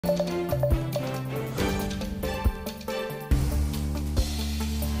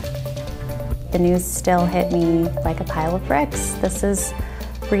The news still hit me like a pile of bricks. This is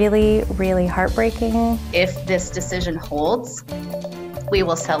really, really heartbreaking. If this decision holds, we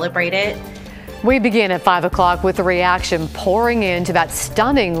will celebrate it. We begin at 5 o'clock with the reaction pouring into that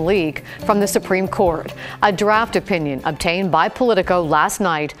stunning leak from the Supreme Court. A draft opinion obtained by Politico last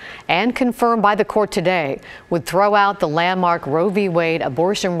night and confirmed by the court today would throw out the landmark Roe v. Wade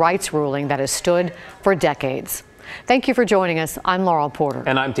abortion rights ruling that has stood for decades. Thank you for joining us. I'm Laurel Porter.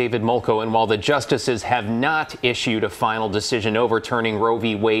 And I'm David Molko. And while the justices have not issued a final decision, overturning Roe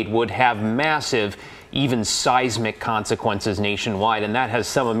v. Wade would have massive, even seismic consequences nationwide, and that has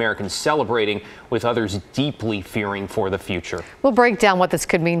some Americans celebrating, with others deeply fearing for the future. We'll break down what this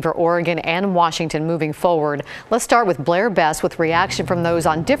could mean for Oregon and Washington moving forward. Let's start with Blair Best with reaction from those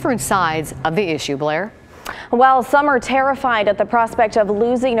on different sides of the issue. Blair? Well, some are terrified at the prospect of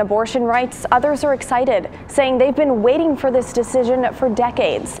losing abortion rights. Others are excited, saying they've been waiting for this decision for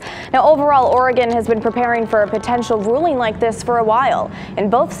decades. Now, overall, Oregon has been preparing for a potential ruling like this for a while,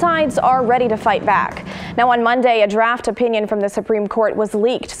 and both sides are ready to fight back. Now, on Monday, a draft opinion from the Supreme Court was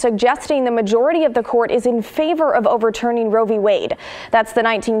leaked, suggesting the majority of the court is in favor of overturning Roe v. Wade. That's the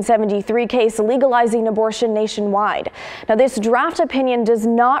 1973 case legalizing abortion nationwide. Now, this draft opinion does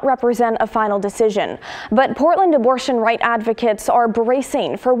not represent a final decision, but Portland abortion right advocates are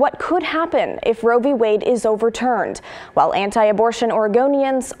bracing for what could happen if Roe v. Wade is overturned, while anti-abortion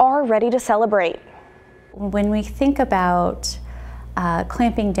Oregonians are ready to celebrate. When we think about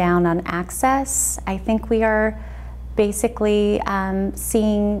clamping down on access, I think we are basically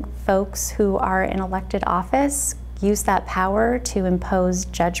seeing folks who are in elected office use that power to impose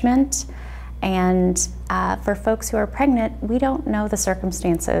judgment. And for folks who are pregnant, we don't know the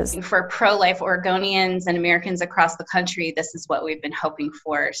circumstances. For pro-life Oregonians and Americans across the country, this is what we've been hoping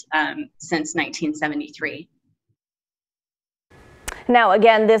for since 1973. Now,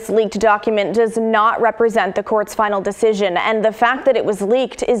 again, this leaked document does not represent the court's final decision, and the fact that it was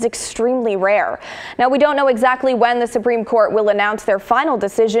leaked is extremely rare. Now, we don't know exactly when the Supreme Court will announce their final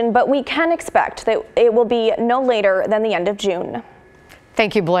decision, but we can expect that it will be no later than the end of June.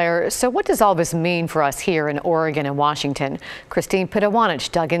 Thank you, Blair. So what does all this mean for us here in Oregon and Washington? Christine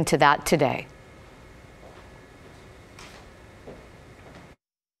Pitawanich dug into that today.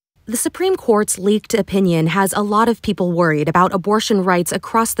 The Supreme Court's leaked opinion has a lot of people worried about abortion rights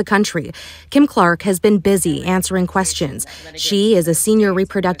across the country. Kim Clark has been busy answering questions. She is a senior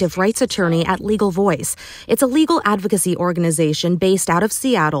reproductive rights attorney at Legal Voice. It's a legal advocacy organization based out of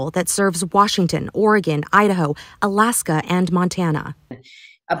Seattle that serves Washington, Oregon, Idaho, Alaska, and Montana.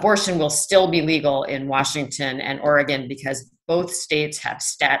 Abortion will still be legal in Washington and Oregon because both states have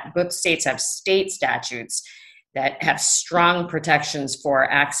state statutes that have strong protections for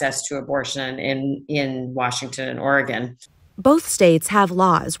access to abortion in Washington and Oregon. Both states have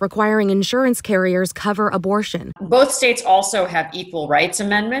laws requiring insurance carriers cover abortion. Both states also have equal rights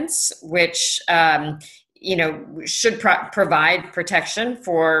amendments, which should provide protection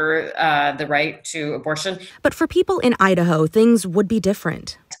for the right to abortion. But for people in Idaho, things would be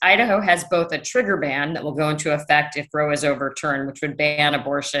different. Idaho has both a trigger ban that will go into effect if Roe is overturned, which would ban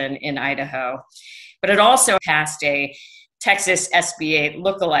abortion in Idaho. But it also passed a Texas SB 8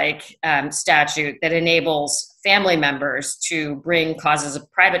 lookalike statute that enables family members to bring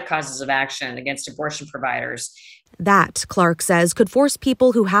private causes of action against abortion providers. That, Clark says, could force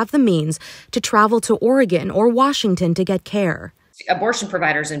people who have the means to travel to Oregon or Washington to get care. Abortion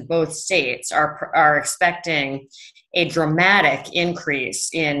providers in both states are expecting a dramatic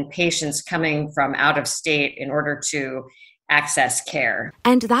increase in patients coming from out of state in order to access care.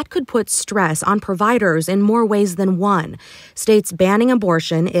 And that could put stress on providers in more ways than one. States banning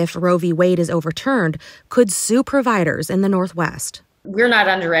abortion, if Roe v. Wade is overturned, could sue providers in the Northwest. We're not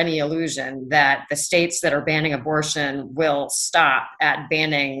under any illusion that the states that are banning abortion will stop at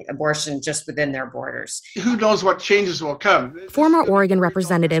banning abortion just within their borders. Who knows what changes will come? Former Oregon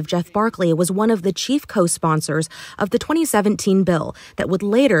Representative Jeff Barkley was one of the chief co-sponsors of the 2017 bill that would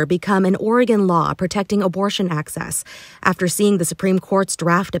later become an Oregon law protecting abortion access. After seeing the Supreme Court's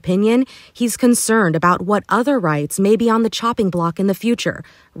draft opinion, he's concerned about what other rights may be on the chopping block in the future,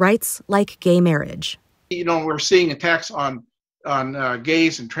 rights like gay marriage. We're seeing attacks on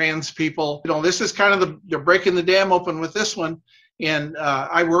gays and trans people. This is kind of they're breaking the dam open with this one, and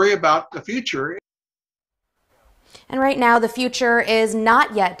I worry about the future. And right now, the future is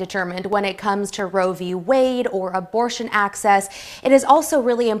not yet determined when it comes to Roe v. Wade or abortion access. It is also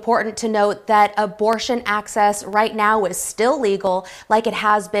really important to note that abortion access right now is still legal, like it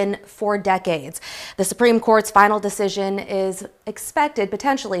has been for decades. The Supreme Court's final decision is expected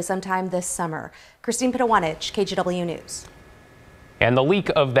potentially sometime this summer. Christine Pitawanich, KGW News. And the leak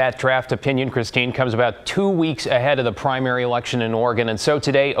of that draft opinion, Christine, comes about 2 weeks ahead of the primary election in Oregon. And so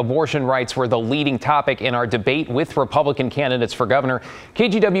today, abortion rights were the leading topic in our debate with Republican candidates for governor.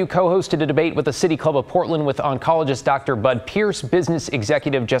 KGW co-hosted a debate with the City Club of Portland with oncologist Dr. Bud Pierce, business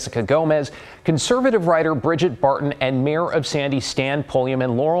executive Jessica Gomez, conservative writer Bridget Barton, and Mayor of Sandy Stan Pulliam.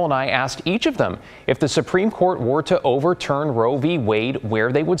 And Laurel and I asked each of them if the Supreme Court were to overturn Roe v. Wade,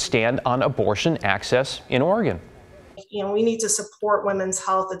 where they would stand on abortion access in Oregon. You know, we need to support women's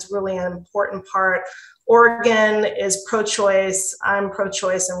health. It's really an important part. Oregon is pro-choice. I'm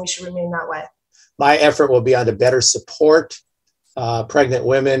pro-choice, and we should remain that way. My effort will be on to better support pregnant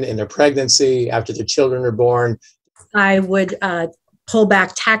women in their pregnancy after their children are born. I would pull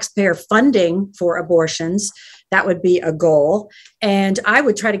back taxpayer funding for abortions. That would be a goal. And I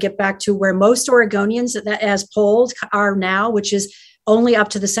would try to get back to where most Oregonians, that as polled, are now, which is only up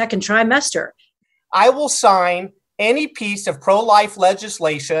to the second trimester. I will sign any piece of pro-life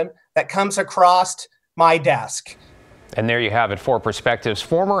legislation that comes across my desk. And there you have it, for perspectives.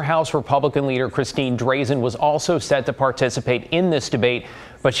 Former House Republican leader Christine Drazen was also set to participate in this debate,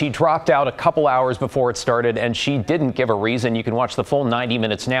 but she dropped out a couple hours before it started, and she didn't give a reason. You can watch the full 90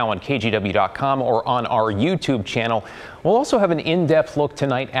 minutes now on KGW.com or on our YouTube channel. We'll also have an in-depth look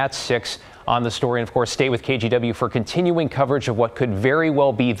tonight at 6 on the story. And of course, stay with KGW for continuing coverage of what could very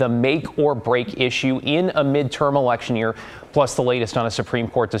well be the make or break issue in a midterm election year, plus the latest on a Supreme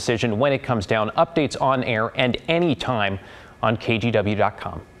Court decision when it comes down. Updates on air and anytime on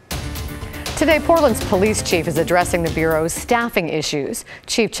KGW.com. Today, Portland's police chief is addressing the Bureau's staffing issues.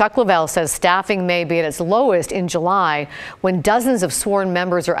 Chief Chuck Lavelle says staffing may be at its lowest in July, when dozens of sworn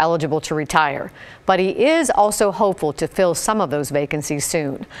members are eligible to retire. But he is also hopeful to fill some of those vacancies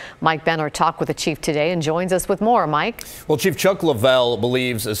soon. Mike Benner talked with the chief today and joins us with more. Mike? Well, Chief Chuck Lavelle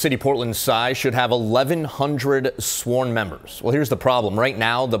believes a city Portland size should have 1,100 sworn members. Well, here's the problem. Right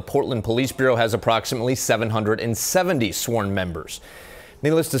now, the Portland Police Bureau has approximately 770 sworn members.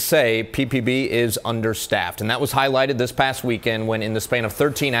 Needless to say, PPB is understaffed, and that was highlighted this past weekend when, in the span of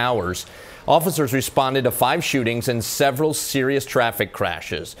 13 hours, officers responded to 5 shootings and several serious traffic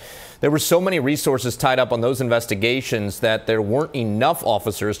crashes. There were so many resources tied up on those investigations that there weren't enough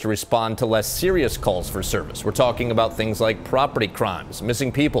officers to respond to less serious calls for service. We're talking about things like property crimes,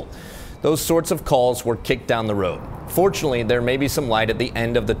 missing people. Those sorts of calls were kicked down the road. Fortunately, there may be some light at the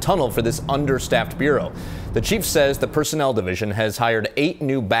end of the tunnel for this understaffed bureau. The chief says the Personnel Division has hired 8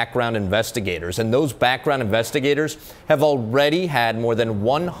 new background investigators, and those background investigators have already had more than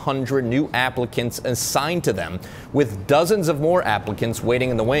 100 new applicants assigned to them, with dozens of more applicants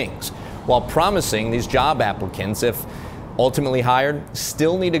waiting in the wings. While promising, these job applicants, if ultimately hired,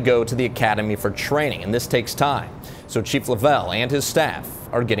 still need to go to the academy for training, and this takes time. So Chief Lavelle and his staff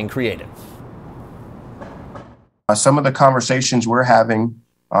are getting creative. Some of the conversations we're having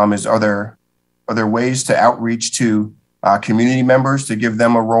is are there ways to outreach to community members to give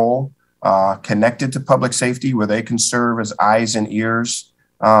them a role connected to public safety, where they can serve as eyes and ears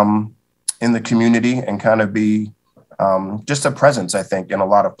in the community and kind of be just a presence, I think, in a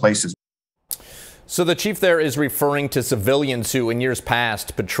lot of places. So the chief there is referring to civilians who in years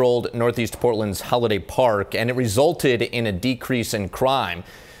past patrolled Northeast Portland's Holiday Park, and it resulted in a decrease in crime.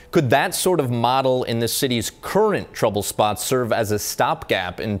 Could that sort of model in the city's current trouble spots serve as a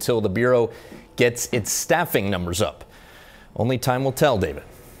stopgap until the Bureau gets its staffing numbers up? Only time will tell, David.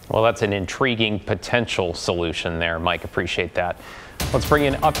 Well, that's an intriguing potential solution there, Mike. Appreciate that. Let's bring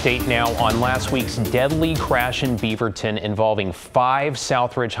in an update now on last week's deadly crash in Beaverton involving 5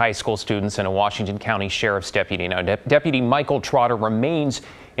 Southridge High School students and a Washington County Sheriff's deputy. Now, Deputy Michael Trotter remains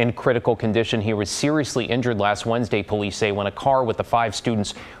in critical condition. He was seriously injured last Wednesday, police say, when a car with the 5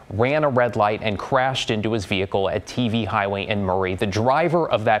 students ran a red light and crashed into his vehicle at TV Highway in Murray. The driver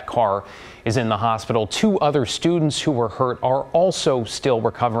of that car is in the hospital. 2 other students who were hurt are also still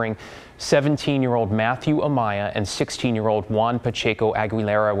recovering. 17-year-old Matthew Amaya and 16-year-old Juan Pacheco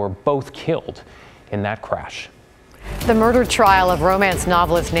Aguilera were both killed in that crash. The murder trial of romance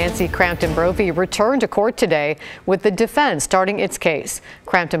novelist Nancy Crampton Brophy returned to court today, with the defense starting its case.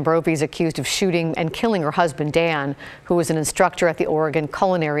 Crampton Brophy is accused of shooting and killing her husband Dan, who was an instructor at the Oregon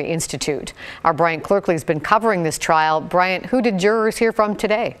Culinary Institute. Our Bryant Clerkley has been covering this trial. Bryant, who did jurors hear from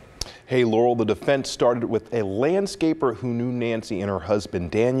today? Hey, Laurel, the defense started with a landscaper who knew Nancy and her husband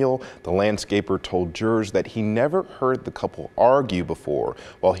Daniel. The landscaper told jurors that he never heard the couple argue before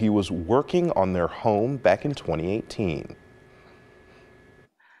while he was working on their home back in 2018.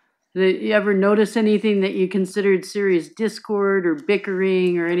 Did you ever notice anything that you considered serious discord or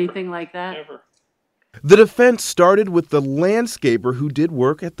bickering or anything like that? Never. The defense started with the landscaper who did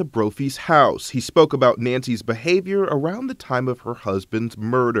work at the Brophy's house. He spoke about Nancy's behavior around the time of her husband's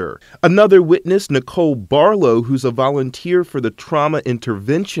murder. Another witness, Nicole Barlow, who's a volunteer for the Trauma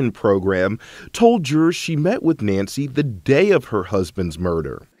Intervention Program, told jurors she met with Nancy the day of her husband's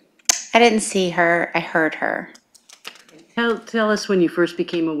murder. I didn't see her, I heard her. Tell us when you first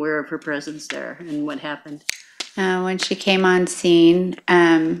became aware of her presence there and what happened. When she came on scene,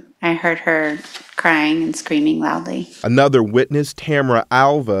 I heard her crying and screaming loudly. Another witness, Tamara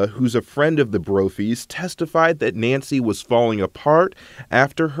Alva, who's a friend of the Brophy's, testified that Nancy was falling apart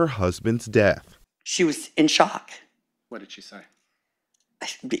after her husband's death. She was in shock. What did she say?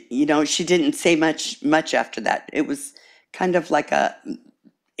 You know, she didn't say much after that. It was kind of like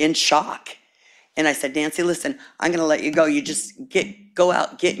in shock. And I said, Nancy, listen, I'm going to let you go. You just go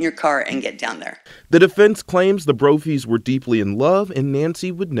out, get in your car, and get down there. The defense claims the Brophy's were deeply in love and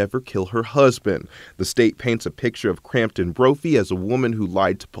Nancy would never kill her husband. The state paints a picture of Crampton Brophy as a woman who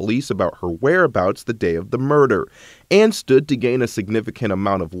lied to police about her whereabouts the day of the murder and stood to gain a significant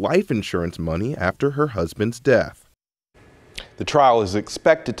amount of life insurance money after her husband's death. The trial is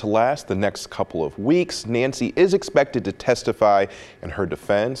expected to last the next couple of weeks. Nancy is expected to testify in her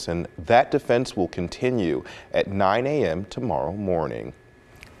defense, and that defense will continue at 9 a.m. tomorrow morning.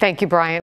 Thank you, Brian.